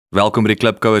Welkom by die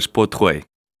Besigheid Potgooi.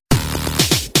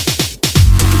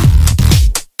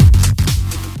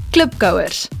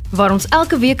 Klipkouers, waar ons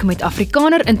elke week met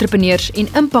Afrikaner entrepreneurs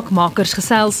en impakmakers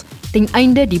gesels, ten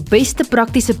einde die beste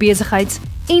praktiese besigheids-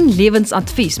 en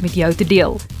lewensadvies met jou te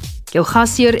deel. Jou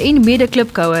gasheer en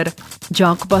mede-klipkouer,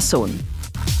 Jacques Basson.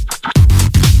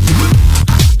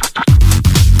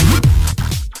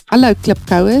 Hallo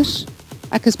klipkouers,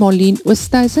 ek is Marlene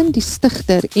Oosthuizen, die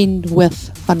stigter en hoof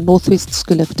van Northwest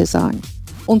School of Design.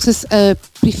 Ons is 'n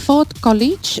privaat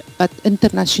college wat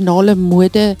internasionale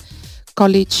mode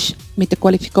college met 'n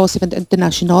kwalifikasie wat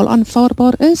internasionaal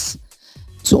aanvaarbaar is.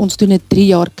 So ons doen 'n 3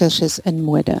 jaar kursus in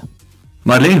mode.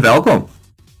 Marlene, welkom.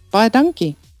 Baie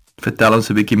dankie. Vertel ons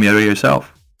 'n bietjie meer oor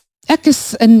jouself. Ek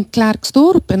is in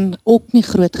Klerksdorp en ook nie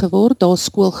groot geword, daar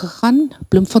skool gegaan,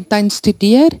 Bloemfontein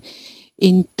studeer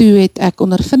en toe het ek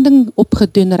ondervinding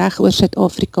opgedoen reg oor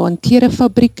Suid-Afrika in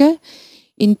klerefabrieke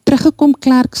en teruggekom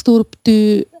Klerksdorp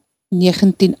toe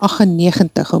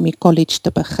 1998 om die college te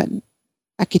begin.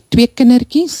 Ek het 2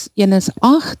 kindertjies, een is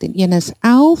 8 en een is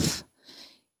 11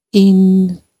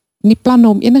 en nie plan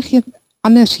om enige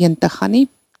anders heen te gaan nie.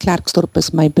 Klerksdorp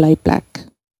is my blyplek.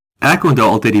 Ek onthou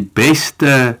altyd die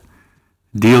beste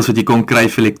deals wat jy kon kry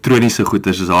vir elektroniese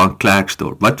goeder soos daar in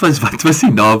Klerksdorp. Wat was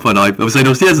die naam van daai? Was hy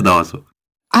nog steeds daar so?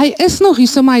 Hy is nog hier,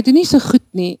 so maar hy doen nie so goed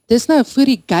nie. Dis nou voor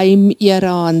die game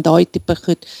era en daai tipe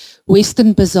goed.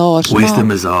 Western Bazaars. Western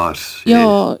Bazaars.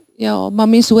 Ja, maar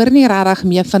mense hoor nie regtig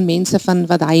meer van mense van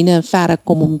wat heine en verre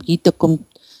kom om hier te kom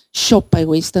shop by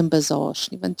Western Bazaars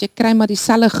nie, want jy kry maar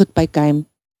dieselfde goed by game.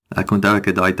 Ek onthou ek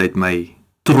het daai tyd my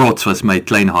trots was my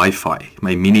klein hi-fi,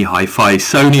 my mini hi-fi,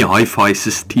 Sony hi-fi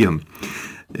systeem.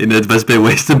 En dit was by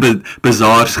Western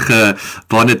Bazaars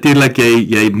waar natuurlik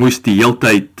jy moes die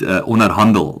heeltyd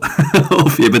onderhandel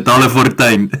of jy betaal 'n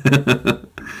fortuin.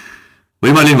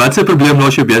 Hoi Marlene, wat se probleem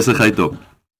los jou besigheid op?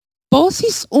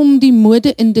 Basies om die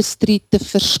mode-industrie te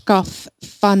verskaf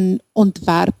van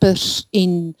ontwerpers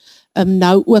en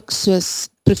nou ook soos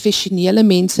professionele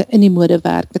mense in die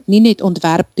modewerk wat nie net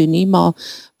ontwerp doen nie, maar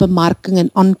bemarking en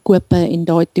aankope en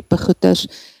daai tipe goeders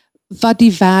wat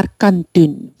die werk kan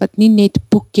doen, wat nie net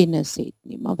boekkennis het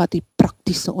nie, maar wat die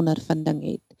praktiese ondervinding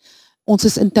het. Ons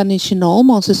is internasionaal,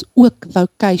 maar ons is ook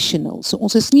vocational, so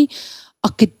ons is nie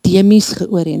akademies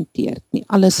georiënteerd nie,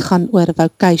 alles gaan oor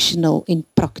vocational en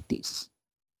prakties.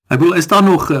 Ek bedoel, is daar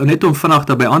nog, net om vinnig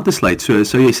daarby aan te sluit, so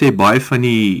jy sê baie van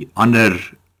die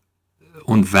ander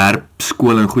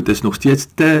ontwerpskool en goed is nog steeds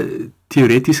te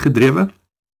teoreties gedrewe?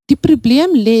 Die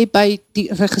probleem lê by die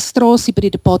registrasie by die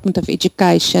Department of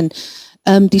Education,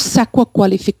 die SAQA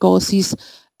kwalifikasies,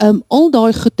 al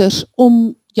daai goeders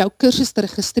om jou kursus te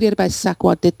registreer by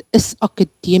SAQA, dit is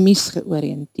akademies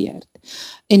georiënteerd.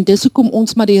 En dis hoekom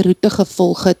ons maar die roete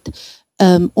gevolg het.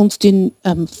 Ons doen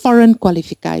foreign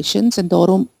qualifications en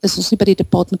daarom is ons nie by die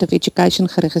Department of Education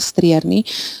geregistreer nie.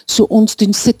 So ons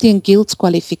doen City and Guilds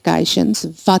qualifications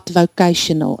wat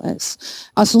vocational is.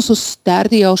 As ons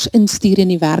 3-jaars instuur in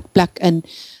die werkplek in,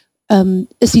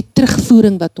 is die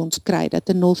terugvoering wat ons kry, dat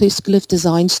 'n Northwest School of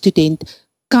Design student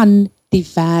kan die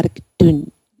werk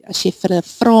doen. As jy vir hulle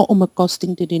vra om 'n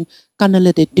casting te doen, kan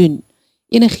hulle dit doen.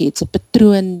 Enigiets, 'n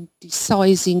patroon, die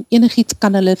sizing, enigiets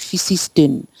kan hulle fisies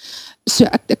doen. So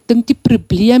ek dink die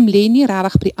probleem lê nie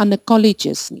regtig by die ander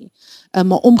colleges nie,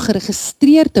 maar om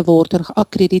geregistreer te word en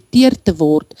geakkrediteer te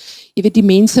word, jy weet die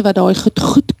mense wat daai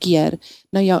goedkeur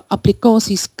na jou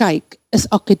applikasies kyk, is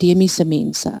akademiese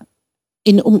mense.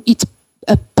 En om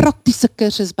 'n praktiese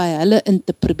kursus by hulle in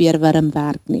te probeer warm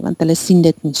werk nie, want hulle sien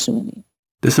dit nie so nie.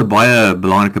 Dis 'n baie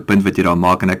belangrike punt wat jy daar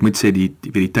maak en ek moet sê die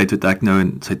tyd wat ek nou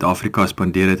in Suid-Afrika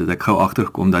spandeer het ek gou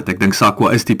agtergekom dat ek dink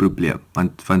SAQA is die probleem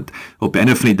want op 'n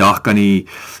einde van die dag kan jy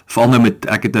veral nou met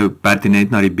ek het nou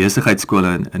pertinent na die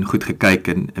besigheidskole en goed gekyk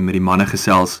en met die manne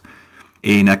gesels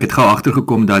en ek het gou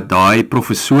agtergekom dat daai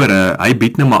professore, hy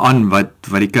bied nou maar aan wat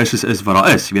die kursus is wat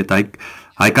daar is, jy weet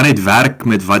hy kan net werk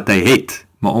met wat hy het,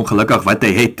 maar ongelukkig wat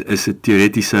hy het is 'n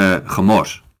teoretiese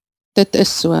gemors. Dit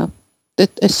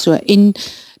is so, en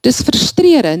dis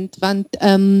frustrerend, want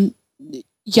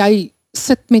jy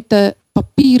sit met 'n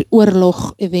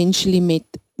papieroorlog eventually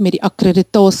met die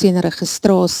akkreditasie en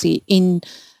registrasie, en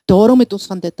daarom het ons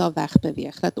van dit af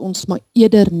wegbeweeg, dat ons maar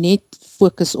eerder net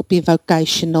fokus op die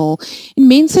vocational, en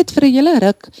mense het vir 'n hele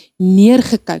ruk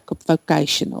neergekyk op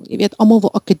vocational, jy weet, almal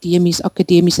wil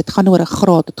akademies, het gaan oor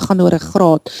 'n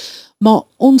graad, maar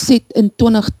ons het in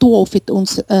 2012 het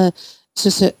ons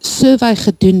soos 'n survey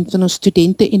gedoen van ons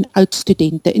studente en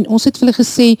oud-studente, en ons het vir hulle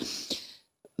gesê,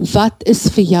 wat is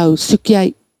vir jou, soek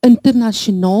jy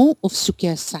internasionaal of soek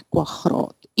jy 'n SAQA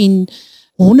graad? En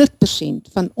 100%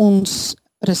 van ons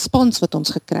respons wat ons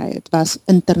gekry het, was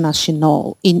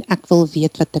internasionaal en ek wil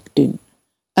weet wat ek doen.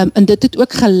 En dit het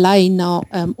ook gelei na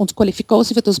ons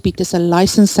kwalifikasie wat ons bied is 'n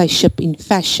licenseship in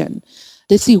fashion.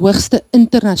 Dit is die hoogste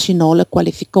internasionale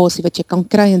kwalifikasie wat jy kan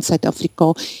kry in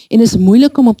Suid-Afrika en is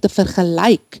moeilik om op te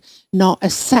vergelyk na 'n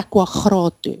SAQA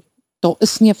graad toe. Daar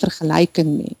is nie 'n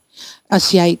vergelyking nie.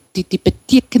 As jy die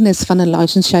betekenis van 'n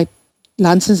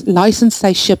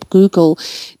licenseship Google,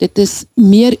 dit is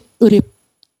meer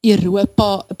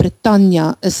Europa,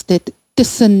 Britannia is dit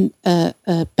tussen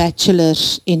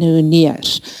bachelors en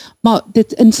honeurs. Maar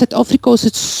dit in Suid-Afrika is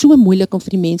dit so moeilik om vir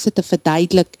die mense te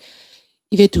verduidelik,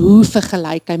 jy weet, hoe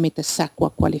vergelyk hy met 'n SAQA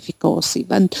kwalifikasie,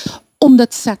 want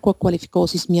omdat SAQA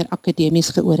kwalifikasies meer akademies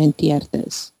georiënteerd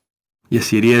is. Yes,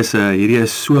 hierdie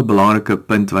is so 'n belangrike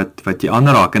punt wat jy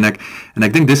aanraak en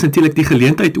ek dink dis natuurlik die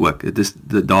geleentheid ook.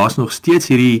 Daar's nog steeds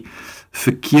hierdie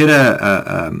verkeerde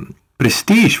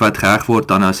prestige wat geheg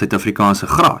word aan 'n Suid-Afrikaanse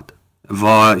graad.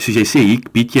 Waar, soos jy sê, hier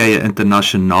bied jy 'n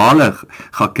internasionale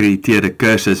geakkrediteerde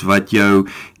kursus wat jou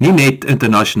nie net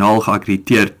internasionaal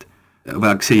geakkrediteerd,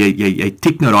 wat ek sê jy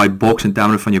tik nou daai boks in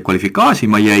terme van jou kwalifikasie,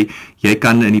 maar jy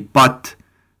kan in die pad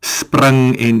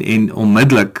spring en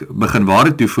onmiddellik begin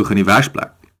waarde toevoeg in die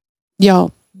werksplek. Ja,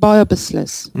 baie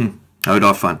beslis. Hou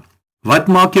daarvan. Wat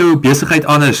maak jou besigheid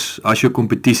anders as jou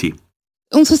kompetisie?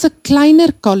 Ons is 'n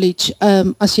kleiner college,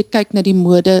 as jy kyk na die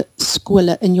mode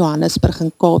skole in Johannesburg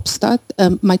en Kaapstad.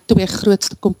 My twee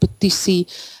grootste kompetisie,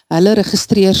 hulle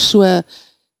registreer so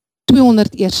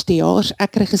 200 eerstejaars,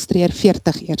 ek registreer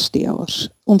 40 eerstejaars.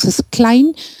 Ons is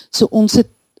klein, so ons het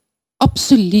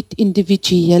absoluut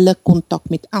individuele kontak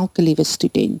met elke liewe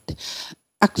student.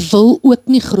 Ek wil ook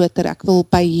nie groter, ek wil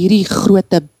by hierdie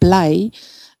grootte bly,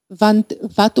 want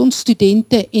wat ons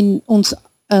studente en ons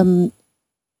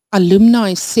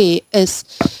alumni sê is,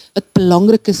 wat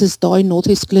belangrik is daai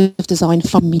Northwest Cliff Design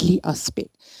familie aspek.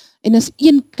 En as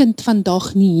een kind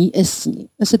vandag nie hier is nie,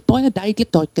 is dit baie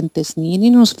duidelik daai kind is nie,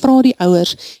 en ons vra die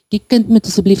ouers, die kind moet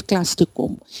asseblief klas toe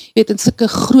kom. Jy weet, in sulke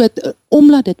groot,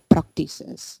 omdat dit prakties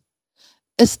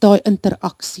is daai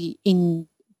interaksie en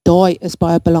daai is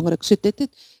baie belangrik. So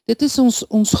dit is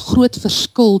ons groot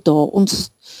verskil daar. Ons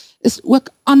is ook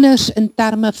anders in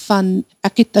terme van,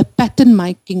 ek het 'n pattern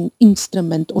making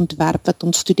instrument ontwerp wat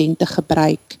ons studente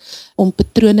gebruik om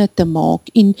patrone te maak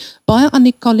en baie aan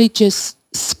die colleges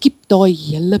skip daai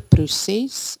hele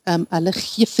proses. Hulle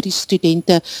gee vir die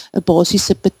studente 'n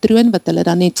basiese patroon wat hulle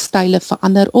dan net style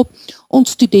verander op.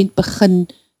 Ons student begin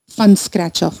van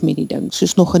scratch af met die ding,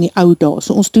 soos nog in die ou dae.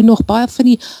 So ons doen nog baie van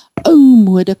die ou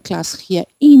modeklas gee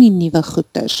en die nuwe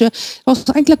goeie. So daar's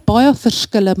eintlik baie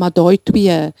verskille, maar daai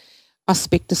twee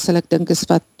aspekte sal ek dink is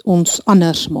wat ons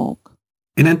anders maak.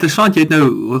 En interessant, jy het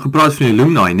nou gepraat van die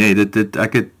alumni, nee,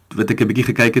 wat ek 'n bietjie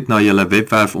gekyk het na julle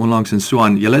webwerf onlangs en so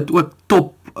aan, julle het ook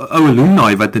top ou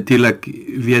alumni wat natuurlik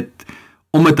weet,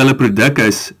 omdat hulle produk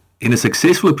is en 'n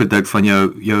suksesvolle produk van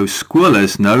jou skool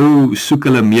is, nou soek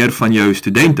hulle meer van jou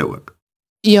studente ook.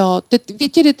 Ja,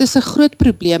 dit is 'n groot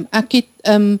probleem. Ek het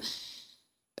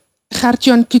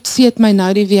Gert-Jan Coetzee het my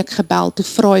nou die week gebel, toe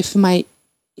vra hy vir my,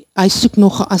 hy soek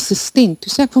nog 'n assistent.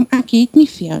 Toe sê ek vir hom, ek het nie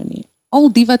vir jou nie.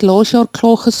 Al die wat laas jaar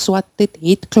klaar geswat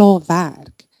het klaar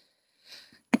werk.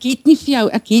 Ek het nie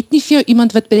vir jou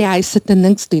iemand wat by die huis sit en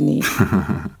niks doen nie.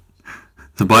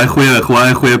 Dis 'n baie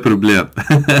goeie probleem.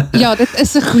 Ja, dit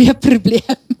is 'n goeie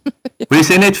probleem. Wil jy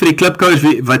sê net vir die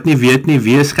klipkouers wat nie weet nie,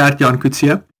 wie is Gert-Jan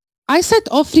Coetzee? Hy is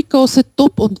Suid-Afrika se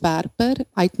topontwerper.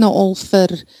 Hy het nou al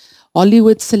vir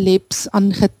Hollywood celebs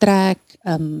aangetrek.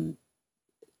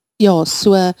 Ja,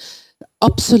 so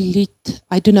absoluut.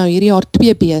 Hy doen nou hierdie jaar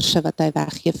 2 beurse wat hy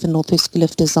weggee vir Northwest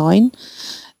Cliff Design.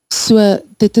 So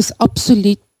dit is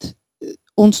absoluut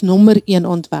ons nommer 1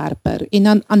 ontwerper. En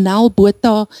dan Anel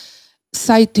Botha,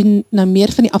 sy doen nou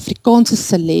meer van die Afrikaanse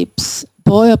celebs,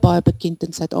 baie bekend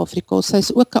in Suid-Afrika. Sy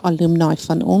is ook 'n alumni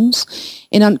van ons.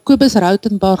 En dan Kobus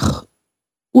Rautenbach,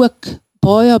 ook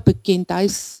baie bekend.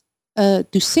 Hy's 'n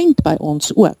dosent by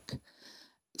ons ook.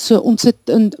 So ons het,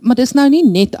 maar dis nou nie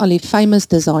net al die famous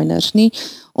designers nie.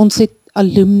 Ons het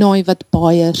alumni wat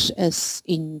buyers is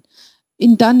en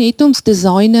dan het ons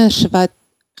designers wat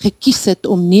gekies het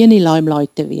om nie in die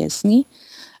limelight te wees nie.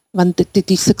 Want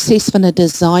die sukses van 'n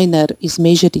designer is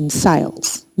measured in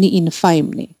sales, nie in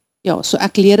fame nie. Ja, so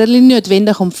ek leer hulle nie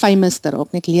noodwendig om famous te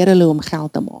raak, ek leer hulle om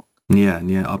geld te maak.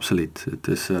 Nee, absoluut. Dit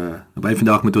is by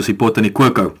vandag moet ons die pot in die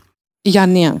kook hou. Ja,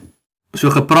 nee. So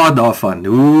gepraat daarvan,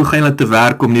 hoe gaan julle te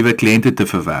werk om nuwe kliënte te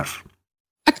verwerf?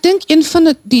 Ek dink een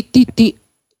van die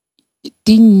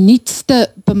Die nuutste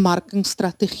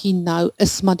bemarkingsstrategie nou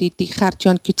is maar die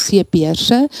Gert-Jan Coetzee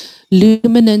beurse,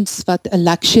 Luminance wat 'n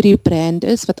luxury brand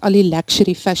is, wat al die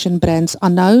luxury fashion brands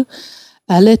aanhou.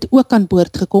 Hulle het ook aan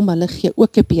boord gekom, hulle gee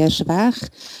ook 'n beurs weg,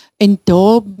 en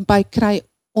daarby kry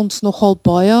ons nogal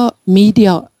baie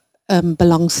media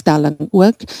belangstelling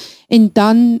ook, en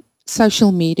dan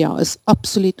social media is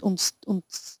absoluut, ons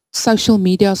social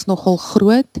media is nogal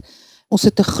groot. Ons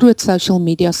het 'n groot social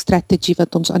media strategie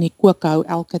wat ons aan die kook hou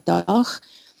elke dag.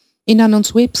 En dan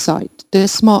ons website.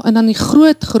 Dis maar, en dan die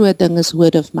groot ding is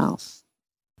word of mouth.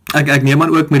 Ek neem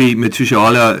aan ook met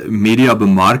sosiale media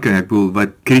bemarking, ek bedoel wat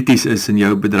krities is in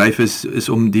jou bedryf is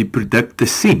om die produk te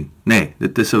sien. Nee,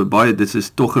 dit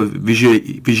is tog 'n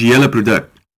visuele produk.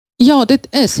 Ja, dit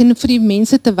is, en vir die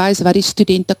mense te wys wat die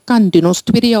studente kan doen. Ons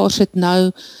tweedejaars het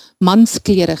nou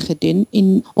mansklere gedoen,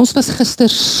 en ons was gister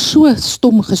so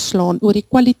stom geslaan oor die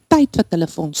kwaliteit wat hulle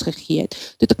vir ons gegee het.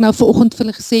 Toe het ek nou vanoggend vir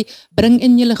hulle gesê, bring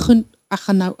in julle groen, ek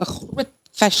gaan nou 'n groot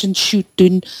fashion shoot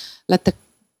doen, laat ek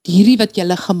hierdie wat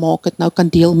julle gemaak het nou kan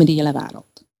deel met die hele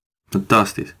wêreld.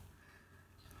 Fantasties.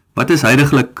 Wat is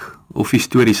huidigelik of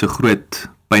historiese groot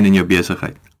pyn in jou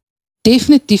besigheid?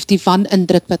 Definitief die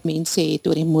wanindruk wat mense het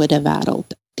oor die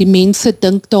modewêreld. Die mense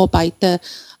dink daar buite,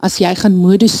 as jy gaan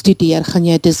mode studeer, gaan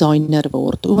jy 'n designer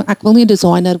word. Ek wil nie 'n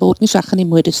designer word nie, so ek gaan nie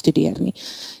mode studeer nie.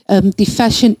 Die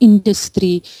fashion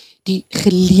industrie, die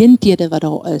geleenthede wat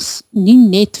daar is, nie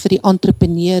net vir die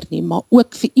entrepreneur nie, maar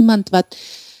ook vir iemand wat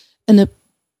in 'n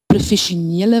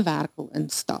professionele werk wil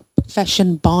instap.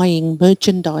 Fashion buying,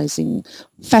 merchandising,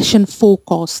 fashion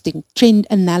forecasting, trend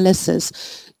analysis.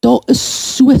 Daar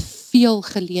is soveel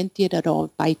geleenthede daar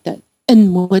buite in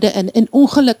mode in. En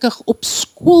ongelukkig op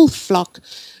skoolvlak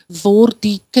word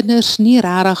die kinders nie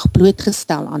regtig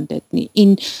blootgestel aan dit nie.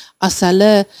 En as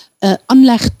hulle 'n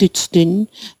aanlegtoets doen,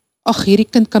 ag, hierdie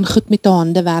kind kan goed met haar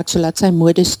hande werk, so laat sy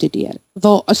mode studeer.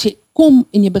 Waar as jy kom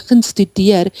en jy begin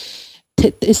studeer,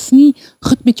 dit is nie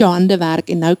goed met jou hande werk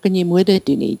en nou kan jy mode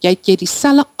doen nie. Jy het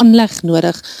dieselfde aanleg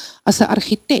nodig as 'n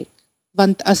argitek.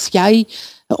 Want as jy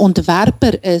 'n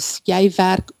ontwerper is, jy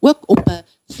werk ook op 'n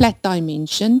flat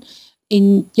dimension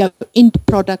en jou end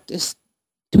product is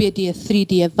 2D,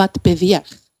 3D wat beweeg.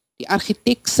 Die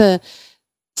argitek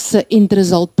se end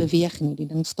result beweeg nie, die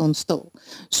ding staan stil.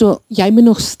 So jy moet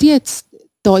nog steeds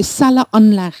daai selfe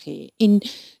aanleg hê en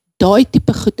daai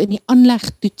tipe goed in die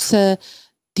aanlegtoetse,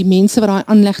 die mense wat daai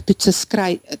aanlegtoetse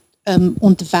skryf,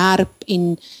 ontwerp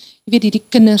en jy weet die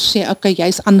kinders sê, okay,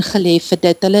 jy's aangelê vir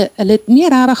dit. Hulle het nie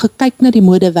regtig gekyk na die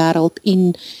modewêreld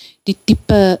en die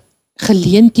tipe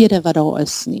geleenthede wat daar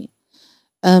is nie.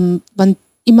 Want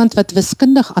iemand wat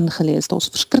wiskundig aangelê is, daar's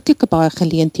verskriklike baie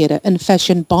geleenthede in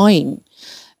fashion buying,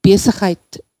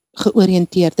 besigheid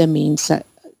georiënteerde mense,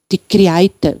 die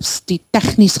creatives, die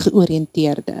tegnies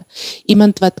georiënteerde,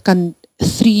 iemand wat kan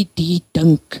 3D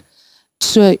dink.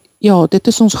 So ja, dit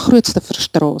is ons grootste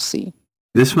frustrasie.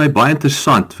 Dit is vir my baie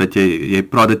interessant wat jy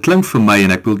praat, dit klink vir my,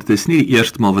 en ek bedoel dit is nie die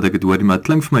eerste maal wat ek dit hoor nie, maar dit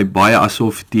klink vir my baie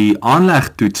asof die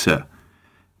aanlegtoetse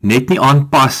net nie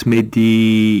aanpas met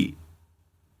die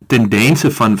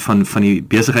tendense van die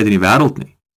besigheid in die wêreld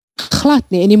nie. Glad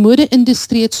nie, en die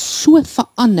mode-industrie het so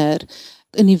verander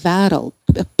in die wêreld.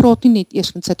 Ek praat nie net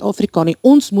eers van Suid-Afrika nie.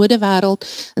 Ons modewêreld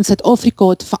in Suid-Afrika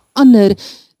het verander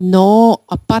na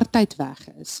apartheid weg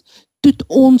is. Toe het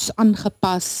ons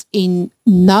aangepas en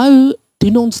nou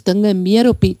doen ons dinge meer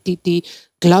op die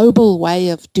global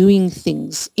way of doing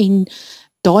things en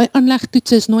daai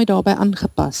aanlegtoetse is nooit daarbey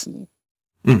aangepas nie.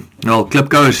 Nou,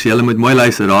 klipkouers, julle moet mooi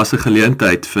luister, daar's 'n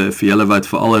geleentheid vir julle wat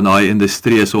veral in daai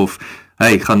industrie is of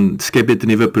hey, gaan skep dit 'n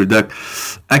nuwe produk.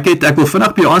 Ek wil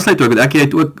vinnig by jou aansluit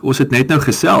ook, want ons het net nou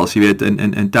gesels, jy weet,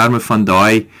 in terme van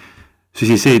daai, soos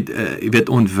jy sê, jy weet,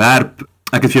 ontwerp.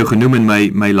 Ek het vir jou genoem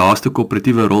in my laaste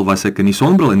koöperatiewe rol was ek in die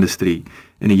sonbrilindustrie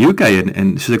in die UK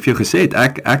en soos ek vir jou gesê het,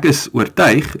 ek is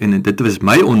oortuig en dit was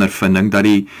my ondervinding dat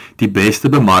die beste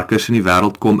bemarkers in die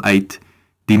wêreld kom uit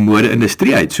die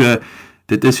mode-industrie uit. So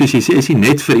dit is soos jy sê, is nie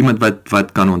net vir iemand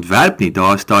wat kan ontwerp nie.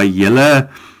 Daar's daai hele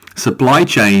supply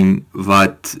chain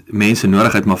wat mense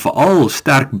nodig het, maar veral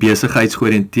sterk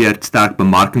besigheidsgeoriënteerd, sterk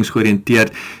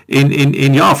bemarkingsgeoriënteerd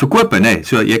en ja, verkope, nee.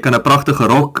 So jy kan 'n pragtige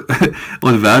rok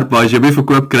ontwerp, maar as jy nie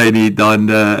verkoop kry nie, dan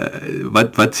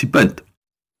wat is die punt?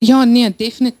 Ja, nee,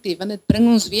 definitief, want dit bring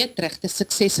ons weer terug, the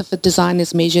success of a design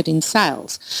is measured in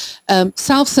sales.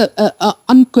 Selfs 'n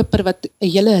aankoper wat 'n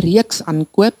hele reeks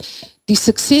aankoop, die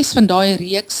sukses van daai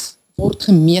reeks word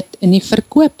gemeet in die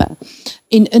verkope.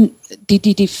 En in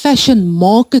die fashion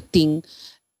marketing,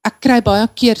 ek kry baie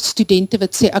keer studente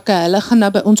wat sê, okay, hulle gaan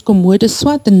nou by ons kom mode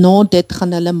swat en na dit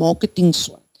gaan hulle marketing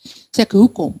swat. Sê ek,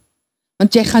 hoekom?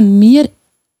 Want jy gaan meer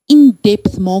in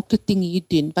in-depth marketing hier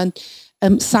doen, want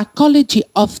psychology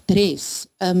of dress,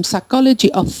 psychology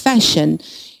of fashion,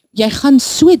 jy gaan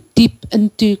so diep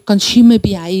into consumer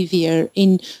behavior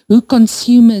en hoe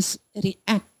consumers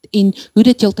react en hoe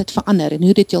dit heeltyd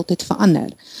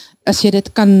verander As jy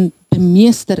dit kan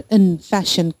bemeester in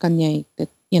fashion, kan jy dit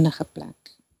enige plek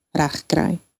reg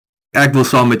kry. Ek wil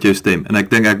saam met jou stem en ek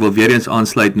dink ek wil weer eens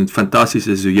aansluit met fantasties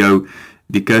is hoe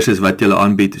die kursus wat jy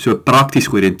aanbied so prakties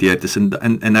georiënteerd is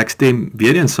en ek stem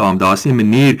weer eens saam, daar's nie 'n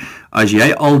manier as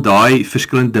jy al daai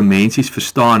verskillende dimensies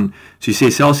verstaan, so jy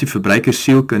sê selfs die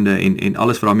verbruikersielkunde en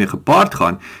alles waarmee gepaard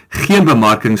gaan, geen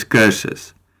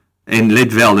bemarkingskursus. En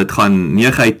let wel, dit gaan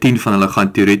 9 uit 10 van hulle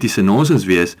gaan teoretiese nonsens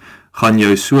wees, gaan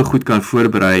jou so goed kan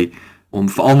voorberei om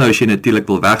veral nou as jy natuurlik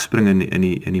wil wegspring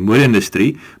in die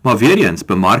mode-industrie, maar weer eens,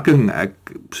 bemarking,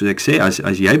 soos ek sê,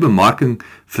 as jy bemarking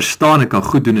verstaan en kan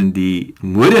goed doen in die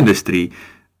mode-industrie,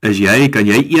 kan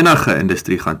jy enige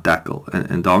industrie gaan tackle,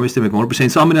 en daarmee stem ek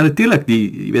 100% saam, en natuurlik,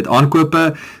 jy weet,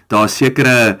 aankope, daar is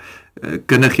sekere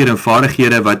kundighede en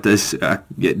vaardighede, wat is,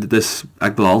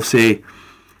 ek wil half sê,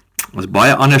 is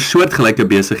baie ander soortgelyke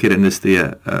besighede industrie,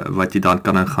 wat jy dan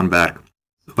kan gaan werk.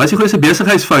 Wat is die grootste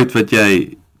besigheidsfout wat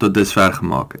jy tot dusver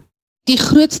gemaak het? Die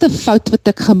grootste fout wat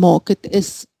ek gemaak het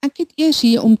is, ek het eers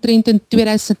hier omtrent in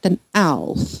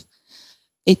 2011,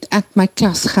 het ek my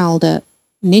klasgelde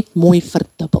net mooi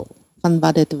verdubbel van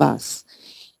wat dit was.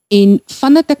 En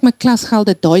vandat ek my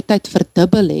klasgelde daai tyd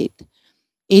verdubbel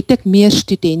het ek meer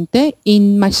studente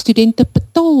en my studente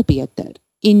betaal beter.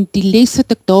 En die les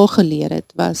wat ek daar geleer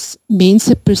het was,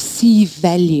 mense perceive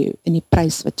value in die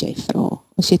prys wat jy vra.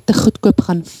 As jy te goedkoop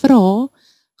gaan vra,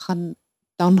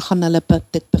 dan gaan hulle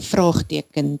dit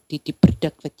bevraagteken, die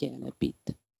produk wat jy hulle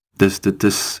bied. Dit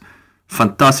is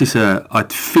fantastiese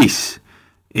advies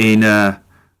en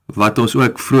wat ons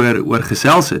ook vroeër oor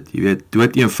gesels het. Jy weet,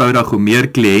 dood eenvoudig, hoe meer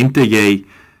kliënte jy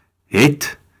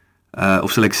het,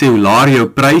 of sal ek sê, hoe laer jou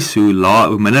prys,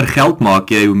 hoe minder geld maak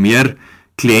jy, hoe meer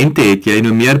kliënte het jy, en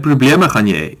hoe meer probleme gaan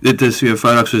jy hê. Dit is so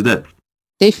eenvoudig soos dit.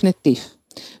 Definitief.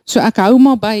 So ek hou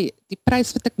maar by die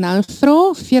prys wat ek nou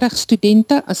vra, 40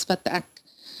 studente, as wat ek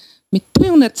met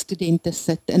 200 studente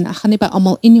sit, en ek gaan nie by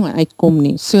almal anyway uitkom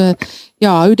nie. So,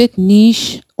 ja, hou dit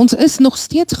niche. Ons is nog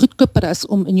steeds goedkoper as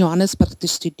om in Johannesburg te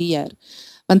studeer,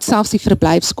 want selfs die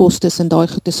verblyfskostes en daai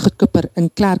goed is goedkoper in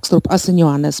Klerksdorp as in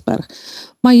Johannesburg.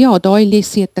 Maar ja, daai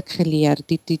les het ek geleer,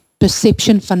 die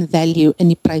perception van value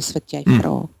in die prys wat jy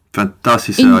vra.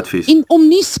 Fantastiese advies. En om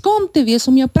nie skaam te wees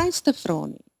om jou prys te vra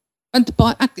nie. Want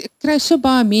ek kry so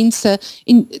baie mense,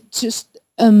 en soos,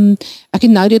 ek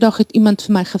het nou die dag het iemand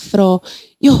vir my gevra,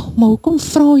 ja, maar hoekom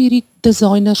vra hierdie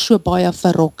designers so baie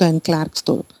vir rokke in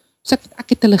Klerksdorp? So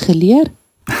ek het hulle geleer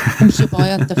om so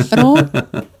baie te vra.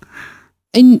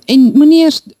 En moenie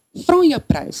eers, vra jou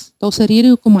prys. Daar's 'n rede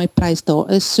hoekom my prys daar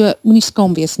is, so moenie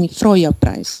skaam wees nie, vra jou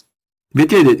prys.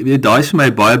 Weet jy, daai is vir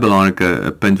my baie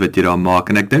belangrike punt wat jy daar maak,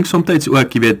 en ek dink soms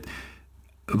ook, jy weet,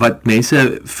 wat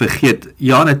mense vergeet,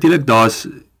 ja, natuurlik daar's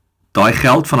daai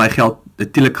geld,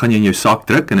 natuurlik gaan jy in jou sak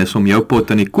druk, en is om jou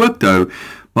pot aan die kook te hou,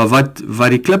 maar wat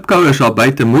die klipkouers daar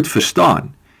buite moet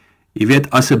verstaan, jy weet,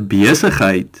 as 'n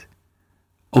besigheid,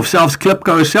 of selfs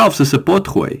klipkouers selfs as 'n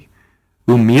potgooi,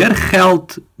 hoe meer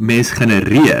geld mens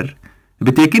genereer,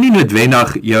 beteken nie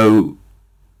noodwendig jou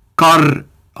kar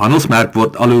handelsmerk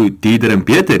word al hoe duurder en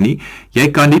beter nie,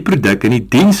 jy kan die produk en die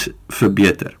diens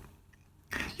verbeter.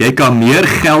 Jy kan meer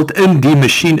geld in die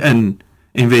masjien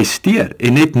investeer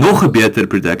en net nog 'n beter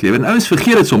produk lewer. En ouens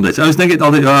vergeet dit soms. Ouens dink net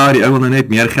altyd, ja, die ou wil nou net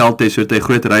meer geld hê sodat hy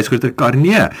groter reis, groter kar.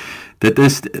 Nee, dit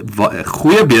is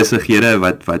goeie besighede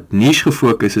wat niche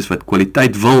gefokus is, wat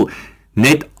kwaliteit wil,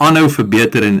 net aanhou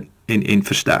verbeter en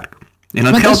versterk. En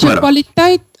dan geld maar.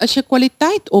 As jy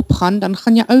kwaliteit opgaan, dan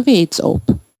gaan jou overheads op.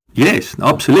 Yes,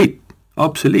 absoluut.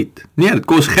 Absoluut. Nee, dit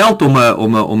kos geld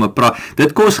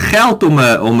dit kos geld om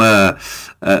 'n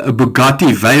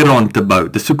Bugatti Veyron te bou.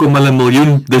 Dis hoekom hulle 'n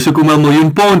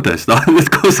miljoen pond is. Dit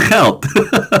kos geld.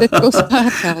 Dit kos baie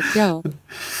geld, ja.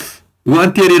 Hoe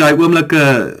hanteer jy daai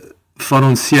oomblikke van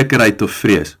onsekerheid of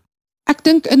vrees? Ek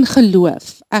dink in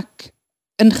geloof,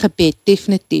 in gebed,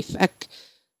 definitief. Ek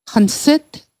gaan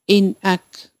sit en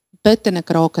ek bid en ek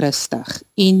raak rustig.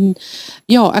 En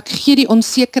ja, ek gee die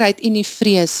onsekerheid en die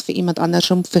vrees vir iemand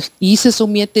anders om vir Jesus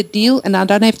om mee te deel, and I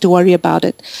don't have to worry about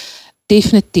it.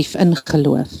 Definitief in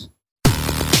geloof.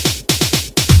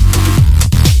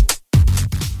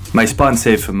 My span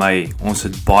sê vir my, ons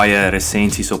het baie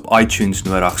resensies op iTunes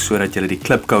nodig, sodat julle die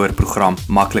Klipkouer program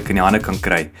maklik in die hande kan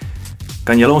kry.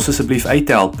 Kan julle ons asseblief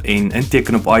uithelp en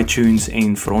inteken op iTunes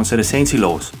en vir ons 'n resensie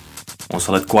los? Ons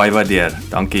sal dit kwai waardeer.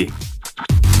 Dankie.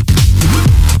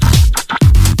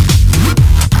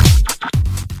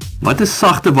 Wat is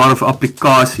sagte ware of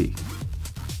applikasie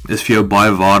is vir jou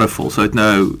baie waardevol? Sou dit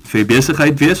nou vir die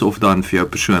besigheid wees of dan vir jou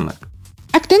persoonlik?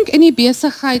 Ek dink in die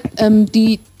besigheid,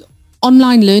 die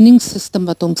online learning system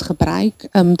wat ons gebruik,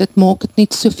 dit maak dit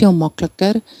net soveel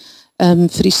makliker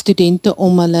vir die studente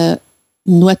om hulle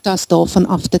notas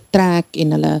daarvan af te trek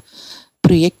en hulle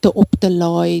projekte op te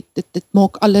laai. Dit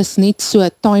maak alles net so,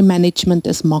 time management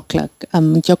is maklik.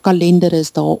 Jou kalender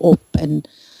is daarop en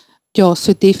ja,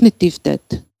 so definitief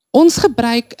dit. Ons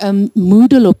gebruik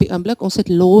Moodle op die oomblik, ons het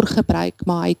Lore gebruik,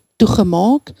 maar hy het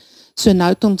toegemaak, so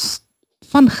nou het ons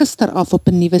van gister af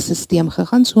op 'n nuwe stelsel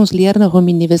gegaan, so ons leer nog om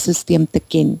die nuwe stelsel te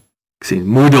ken. Ek sien,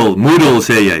 Moodle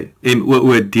sê jy,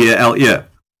 M-O-O-D-L-E.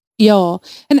 Ja,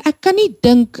 en ek kan nie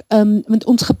dink, want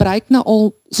ons gebruik nou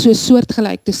al so 'n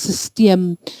soortgelyke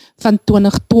stelsel van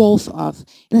 2012 af,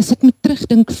 en as ek moet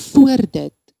terugdink voor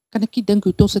dit, kan ek nie dink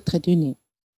hoe ons dit gedoen nie.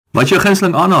 Wat is jou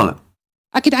gunsteling aanhaling?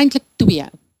 Ek het eintlik 2.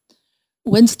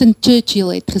 Winston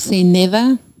Churchill het gesê,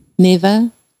 never, never,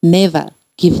 never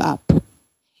give up.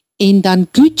 En dan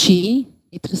Gucci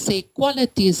het gesê,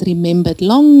 quality is remembered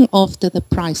long after the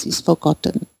price is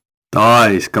forgotten.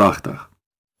 Daai is kragtig.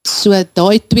 So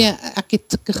daai 2, ek het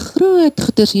sulke groot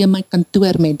goeders hier in my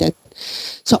kantoor met dit.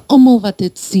 So almal wat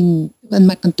dit sien, in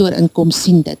my kantoor inkom,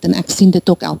 sien dit, en ek sien dit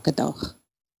ook elke dag.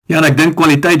 Ja, en ek dink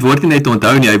kwaliteit word nie net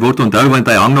onthou nie, hy word onthou want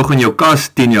hy hang nog in jou kas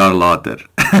 10 jaar later.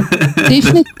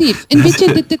 Definitief. En weet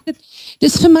jy, dit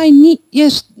is vir my nie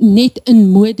eers net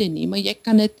in mode nie, maar jy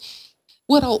kan dit,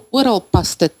 oral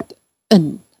pas dit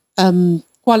in.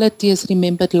 Quality is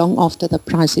remembered long after the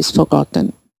price is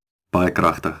forgotten. Baie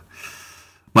kragtig.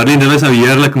 Marlene, dit was nou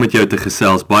heerlik om met jou te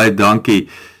gesels, baie dankie.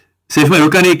 Sê vir my, hoe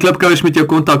kan die klipkouers met jou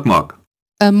kontak maak?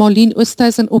 Marlene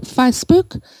Oosthuizen op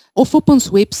Facebook, of op ons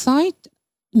website,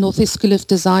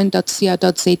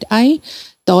 northeastschoolofdesign.co.za.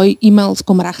 Daai e-mails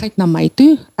kom reguit na my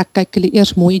toe. Ek kyk hulle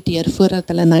eers mooi deur voordat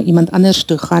hulle na iemand anders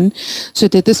toe gaan. So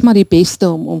dit is maar die beste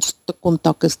om ons te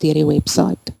kontak is deur die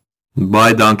website.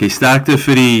 Baie dankie. Sterkte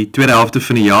vir die tweede helfte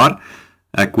van die jaar.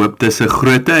 Ek hoop dit is 'n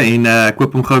groote en ek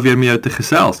hoop om gou weer met jou te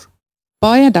gesels.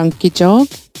 Baie dankie,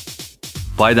 Jacques.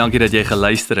 Baie dankie dat jy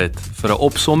geluister het. Vir 'n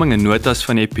opsomming en notas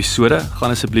van die episode,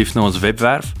 gaan asseblief na ons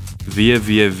webwerf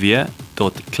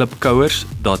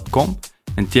www.klipkouers.com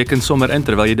en teken sommer in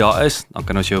terwyl jy daar is, dan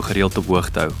kan ons jou gereeld op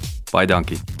hoogte hou. Baie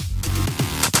dankie.